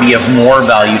find to be of more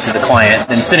value to the client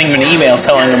than sending them an email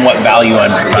telling them what value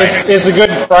I'm providing. It's a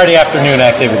good Friday afternoon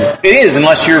activity. It is,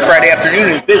 unless your Friday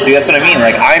afternoon is busy. That's what I mean.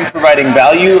 Like, I'm providing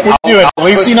value. I'll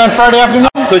Leasing on Friday afternoon?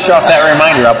 I'll push off that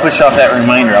reminder. I'll push off that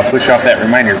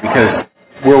reminder because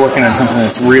we're working on something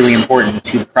that's really important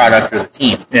to the product or the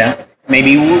team. Yeah.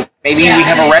 Maybe we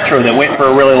have a retro that went for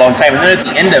a really long time, and then at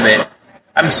the end of it,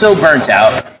 I'm so burnt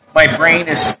out. My brain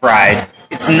is fried.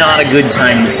 It's not a good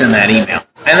time to send that email.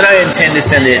 And then I intend to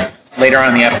send it later on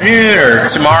in the afternoon or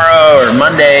tomorrow or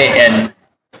Monday, and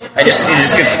it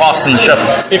just gets lost in the shuffle.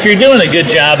 If you're doing a good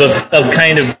job of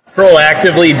kind of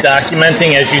proactively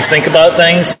documenting as you think about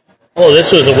things,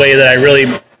 this was a way that I really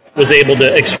was able to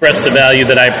express the value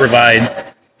that I provide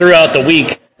throughout the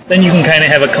week, then you can kind of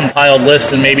have a compiled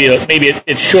list, and maybe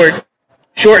it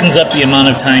shortens up the amount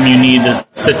of time you need to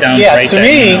sit down and write that.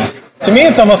 To me,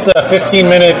 it's almost a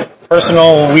 15-minute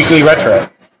personal weekly retro.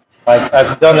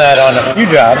 I've done that on a few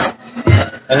jobs,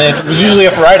 and it was usually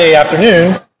a Friday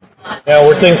afternoon,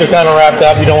 where things are kind of wrapped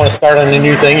up. You don't want to start on a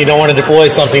new thing. You don't want to deploy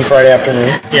something Friday afternoon.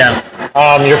 Yeah.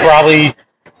 You're probably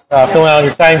filling out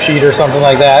your timesheet or something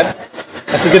like that.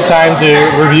 That's a good time to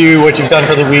review what you've done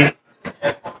for the week.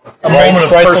 A moment of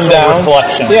personal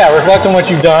reflection. Yeah, reflect on what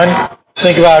you've done.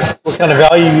 Think about what kind of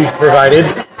value you've provided,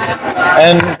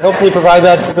 and hopefully provide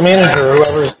that to the manager or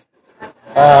whoever's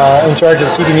in charge of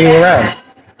keeping you around.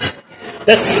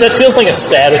 That feels like a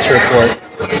status report.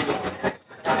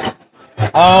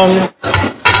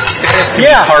 Status can be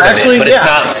part of it, but it's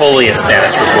not fully a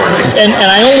status report. And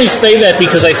I only say that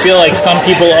because I feel like some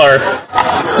people are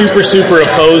super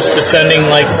opposed to sending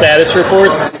like status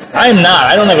reports. I'm not.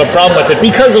 I don't have a problem with it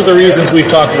because of the reasons we've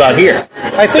talked about here.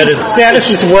 I think status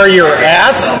is where you're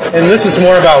at, and this is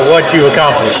more about what you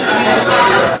accomplished.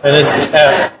 And it's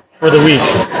for the week.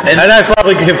 And I'd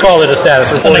probably have called it a status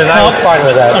report, and I was fine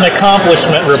with that. An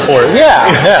accomplishment report. Yeah.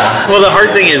 Well, the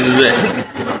hard thing is that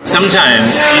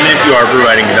sometimes, even if you are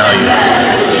providing value,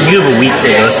 you have a week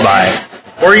that goes by,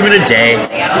 or even a day,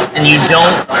 and you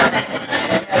don't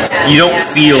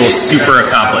feel super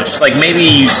accomplished. Like, maybe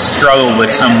you struggled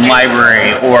with some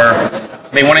library, or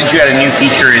they wanted you to add a new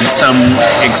feature in some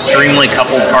extremely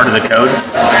coupled part of the code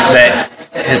that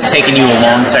has taken you a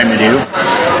long time to do,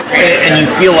 and you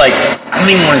feel like, I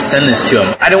don't even want to send this to them.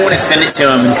 I don't want to send it to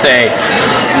them and say,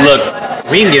 look,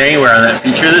 we didn't get anywhere on that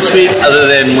feature this week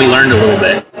other than we learned a little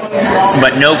bit.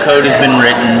 But no code has been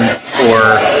written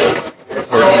or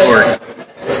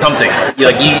something. You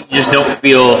just don't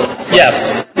feel,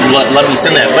 yes, let me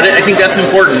send that. But I think that's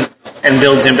important and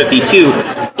builds empathy too.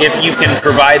 If you can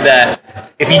provide that,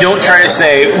 if you don't try to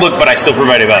say, look, but I still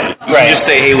provided value. You can just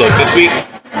say, hey, look, this week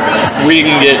we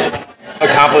didn't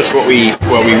accomplish what we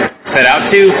set out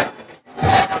to.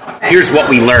 Here's what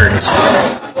we learned.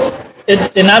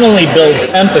 It not only builds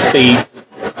empathy,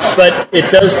 but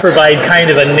it does provide kind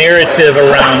of a narrative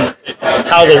around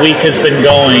how the week has been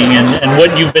going and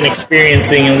what you've been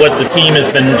experiencing and what the team has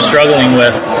been struggling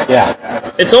with. Yeah.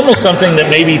 It's almost something that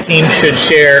maybe teams should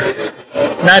share,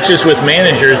 not just with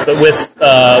managers, but with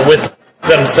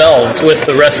themselves, with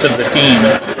the rest of the team.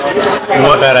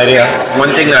 Not a bad idea. One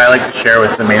thing that I like to share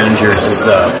with the managers is,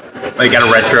 like at a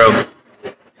retro,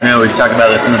 I know we've talked about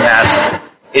this in the past,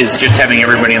 is just having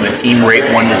everybody on the team rate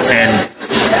 1 to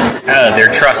 10,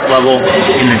 their trust level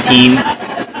in the team,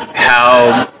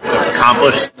 how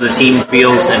accomplished the team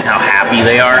feels, and how happy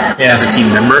they are as a team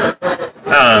member.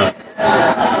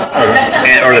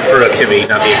 or the productivity,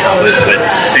 not the accomplished, but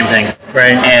same thing.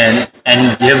 Right. And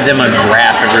give them a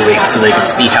graph every week so they can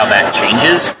see how that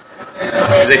changes.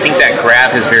 Because I think that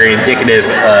graph is very indicative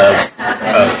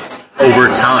of over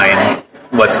time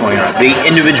what's going on. The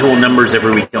individual numbers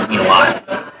every week don't mean a lot.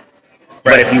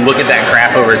 But if you look at that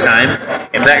graph over time,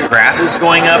 if that graph is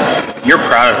going up, your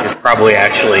product is probably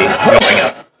actually going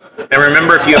up. And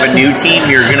remember, if you have a new team,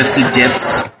 you're going to see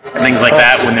dips and things like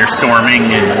that when they're storming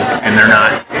and they're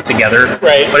not together.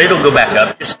 Right. But it'll go back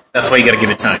up. That's why you got to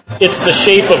give it time. It's the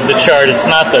shape of the chart. It's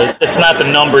not the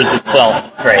numbers itself.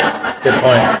 Right. Good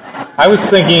point. I was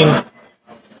thinking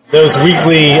those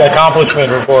weekly accomplishment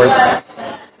reports,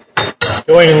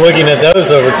 going and looking at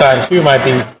those over time too might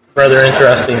be rather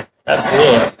interesting.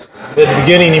 Absolutely. At the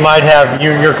beginning, you might have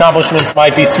your accomplishments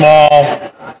might be small.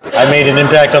 I made an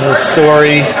impact on this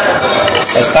story.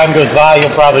 As time goes by, you'll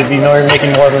probably be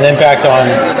making more of an impact on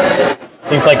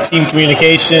things like team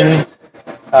communication,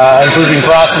 improving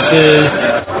processes,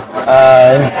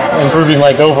 improving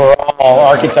like overall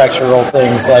architectural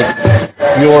things. Like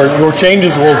your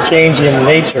changes will change in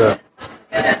nature,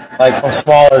 like from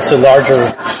smaller to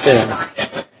larger things.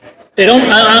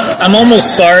 I'm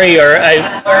almost sorry, or I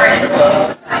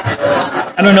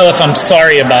don't know if I'm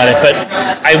sorry about it, but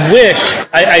I wish,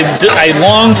 I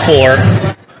long for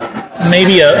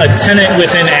maybe a tenet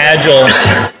within Agile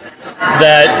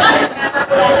that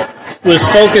was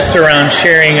focused around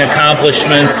sharing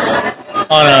accomplishments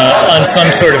on some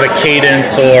sort of a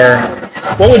cadence, or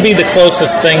what would be the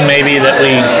closest thing maybe that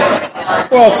we...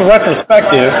 Well, it's a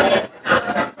retrospective,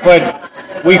 but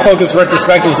we focus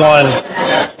retrospectives on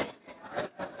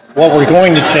what we're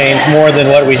going to change more than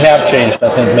what we have changed, I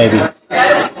think, maybe.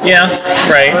 Yeah,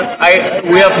 right.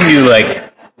 We often do like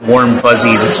warm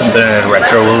fuzzies or something in a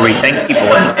retro where we thank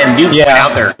people and do point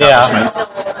out their accomplishments.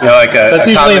 You know, like that's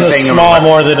usually in the small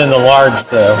more than in the large,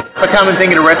 though. A common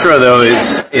thing in a retro, though,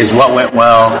 is what went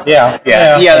well. Yeah,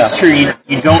 that's true.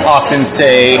 You don't often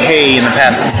say, hey, in the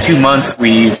past 2 months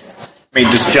we've made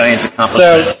this giant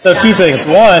accomplishment. So two things.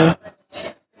 One,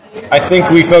 I think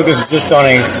we focus just on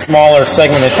a smaller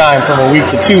segment of time, from a week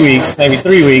to 2 weeks, maybe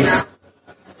 3 weeks,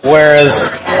 whereas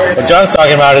what John's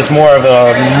talking about is more of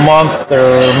a month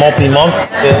or multi-month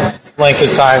length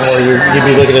of time where you'd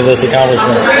be looking at those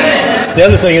accomplishments. The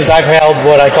other thing is I've held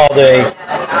what I called a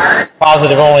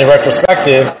positive-only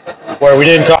retrospective, where we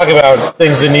didn't talk about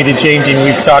things that needed changing.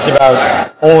 We've talked about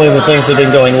only the things that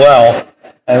did going well,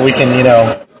 and we can,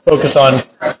 focus on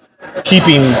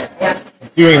keeping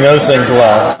doing those things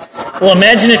well. Well,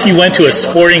 imagine if you went to a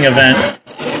sporting event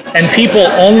and people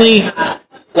only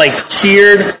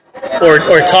cheered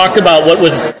or talked about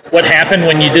what happened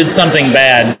when you did something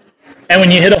bad. And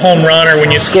when you hit a home run or when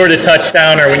you scored a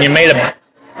touchdown or when you made a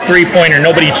three-pointer,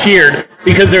 nobody cheered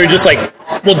because they were just like,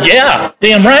 well, yeah,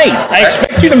 damn right. I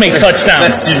expect you to make touchdowns.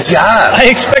 That's your job.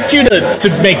 I expect you to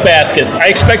make baskets. I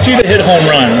expect you to hit home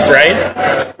runs, right?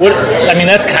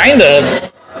 That's kind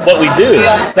of what we do.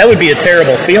 That would be a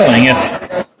terrible feeling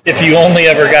if you only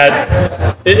ever got,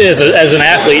 as an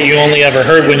athlete, you only ever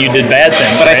heard when you did bad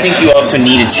things. But right? I think you also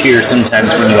need a cheer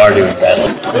sometimes when you are doing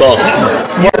badly. Both.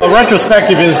 Well, a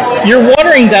retrospective is... You're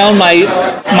watering down my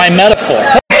metaphor.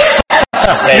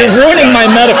 You're ruining my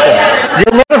metaphor.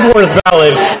 Your metaphor is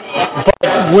valid,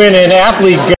 but when an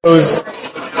athlete goes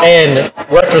and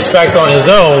retrospects on his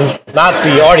own, not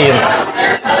the audience,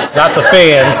 not the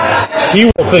fans, he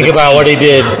will think about what he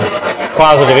did,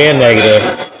 positive and negative.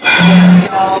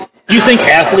 Do you think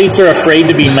athletes are afraid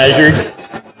to be measured?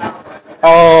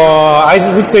 I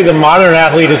would say the modern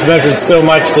athlete is measured so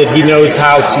much that he knows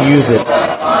how to use it.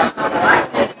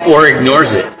 Or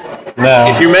ignores it. No.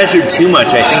 If you're measured too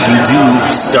much, I think you do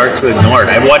start to ignore it.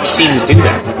 I've watched teams do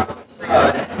that.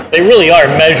 They really are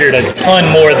measured a ton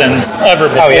more than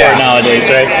ever before nowadays,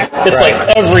 right? It's like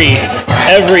every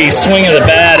swing of the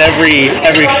bat, every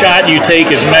shot you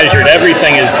take is measured.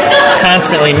 Everything is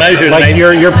constantly measured. Like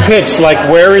your pitch, like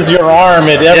where is your arm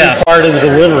at every part of the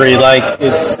delivery? Like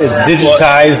it's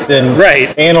digitized and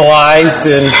analyzed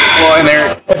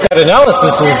but that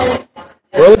analysis is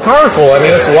really powerful. I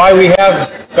mean, that's why we have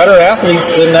better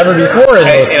athletes than ever before in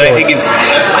those sports. And I think it's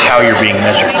how you're being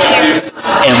measured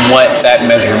and what that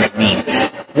measurement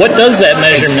means. What does that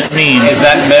measurement mean? Is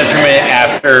that measurement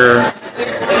after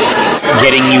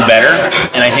getting you better?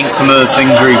 And I think some of those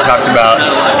things where you talked about,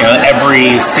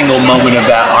 every single moment of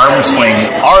that arm swing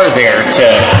are there to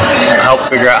help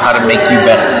figure out how to make you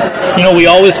better. We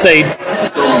always say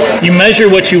you measure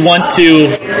what you want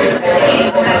to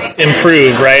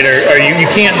improve, right? Or you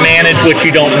can't manage what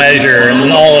you don't measure,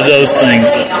 and all of those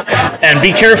things. And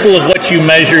be careful of what you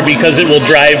measure because it will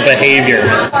drive behavior.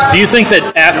 Do you think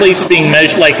that athletes being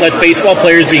measured, like baseball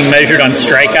players being measured on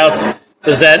strikeouts,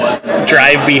 does that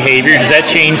drive behavior? Does that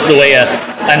change the way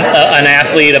an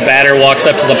athlete, a batter, walks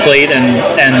up to the plate and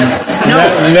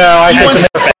No, I think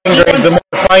the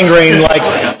more fine grain, like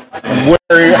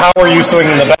how are you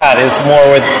swinging the bat is more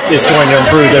what is going to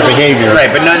improve their behavior.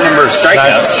 Right, but not number of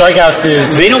strikeouts. Strikeouts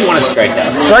is They don't want to strike out.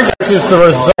 strikeouts is the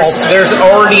result. There's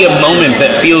already a moment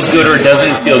that feels good or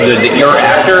doesn't feel good that you're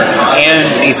after, and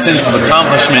a sense of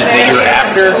accomplishment that you're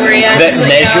after. That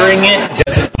measuring it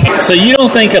doesn't. So you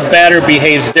don't think a batter would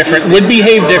behave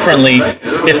differently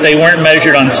if they weren't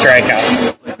measured on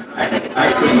strikeouts?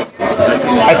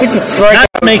 I think the Not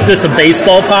to make this a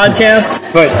baseball podcast,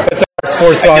 but there are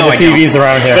sports on the TVs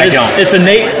around here. but I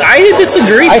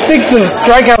disagree. I think the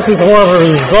strikeouts is more of a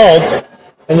result,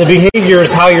 and the behavior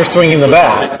is how you're swinging the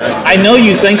bat. I know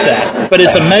you think that, but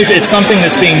it's a measure. It's something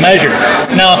that's being measured.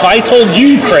 Now, if I told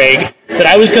you, Craig, that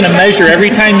I was going to measure every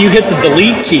time you hit the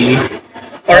delete key,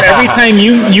 or every time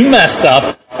you messed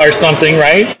up or something,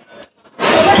 right?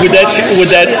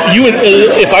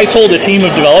 If I told a team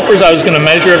of developers I was going to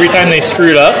measure every time they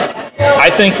screwed up, I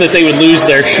think that they would lose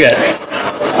their shit.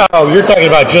 Oh, you're talking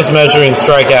about just measuring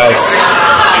strikeouts,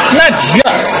 Not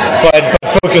just. but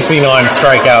focusing on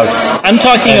strikeouts. I'm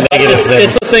talking And about negative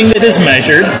it's a thing that is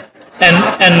measured, and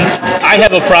I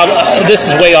have a problem. This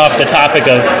is way off the topic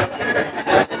of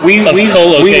We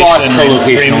lost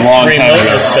co-location a long time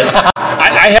ago. But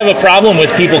I have a problem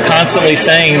with people constantly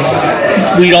saying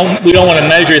we don't want to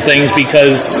measure things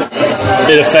because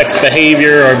it affects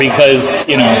behavior or because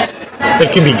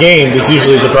It can be gamed is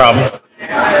usually the problem.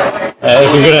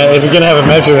 If you're gonna have a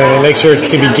measurement and make sure it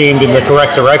can be gamed in the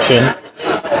correct direction,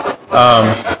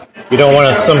 you don't want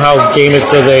to somehow game it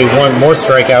so they want more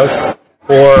strikeouts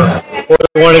or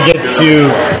they want to get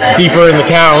deeper in the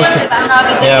count.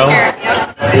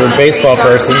 If you're a baseball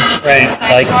person, right,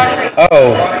 like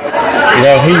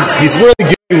he's really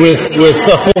good with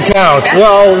a full count.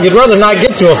 Well, you'd rather not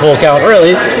get to a full count,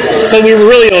 really. So we were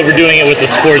really overdoing it with the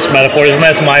sports metaphors, and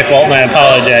that's my fault, and I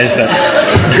apologize. But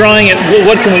drawing it,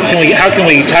 how can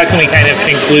we kind of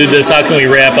conclude this? How can we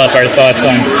wrap up our thoughts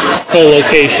on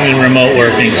co-location and remote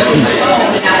working?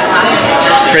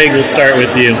 Craig, we'll start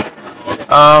with you.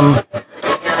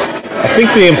 I think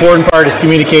the important part is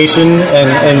communication,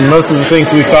 and most of the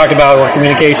things we've talked about were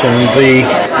communication.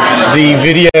 The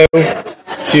video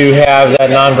to have that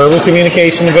nonverbal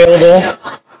communication available.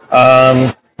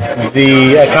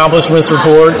 The accomplishments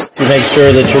reports to make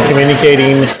sure that you're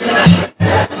communicating,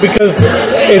 because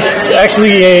it's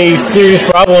actually a serious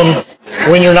problem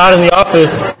when you're not in the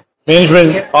office.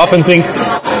 Management often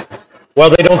thinks, well,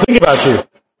 they don't think about you.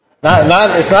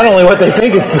 It's not only what they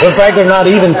think; it's the fact they're not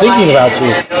even thinking about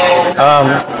you.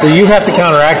 So you have to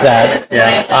counteract that.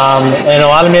 Yeah. And a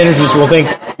lot of managers will think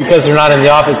because you're not in the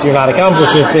office, you're not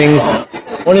accomplishing things.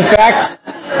 When in fact,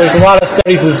 there's a lot of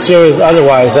studies that show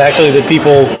otherwise. Actually, the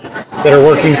people that are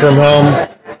working from home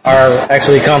are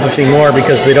actually accomplishing more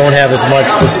because they don't have as much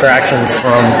distractions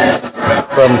from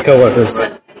coworkers.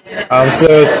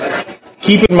 So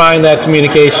keep in mind that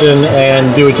communication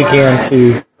and do what you can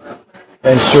to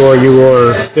ensure you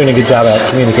are doing a good job at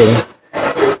communicating.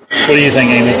 What do you think,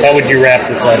 Amos? How would you wrap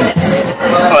this up?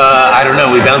 I don't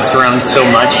know. We bounced around so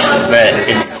much that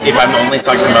if I'm only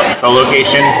talking about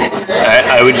co-location,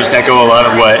 I would just echo a lot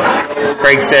of what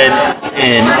Craig said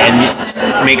and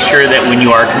make sure that when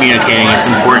you are communicating, it's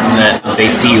important that they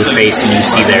see your face and you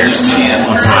see theirs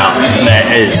once in a while. And that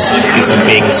is a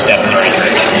big step in the right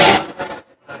direction.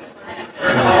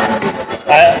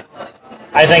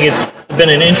 I think it's been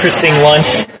an interesting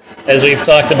lunch as we've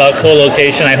talked about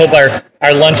co-location. I hope our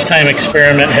lunchtime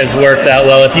experiment has worked out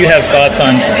well. If you have thoughts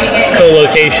on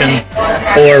co-location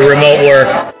or remote work,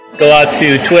 go out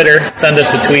to Twitter, send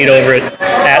us a tweet over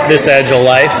at This Agile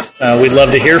Life. We'd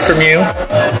love to hear from you.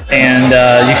 And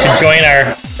you should join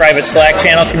our private Slack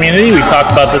channel community. We talk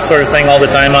about this sort of thing all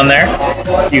the time on there.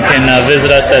 You can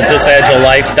visit us at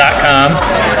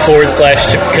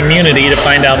thisagilelife.com/community to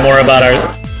find out more about our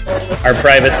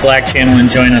private Slack channel and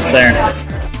join us there.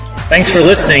 Thanks for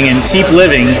listening and keep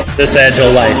living this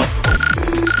Agile life.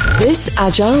 This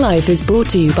Agile Life is brought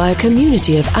to you by a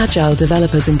community of Agile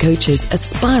developers and coaches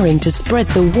aspiring to spread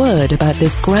the word about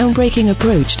this groundbreaking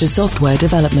approach to software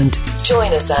development.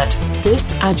 Join us at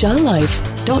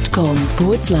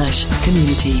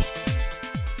thisagilelife.com/community.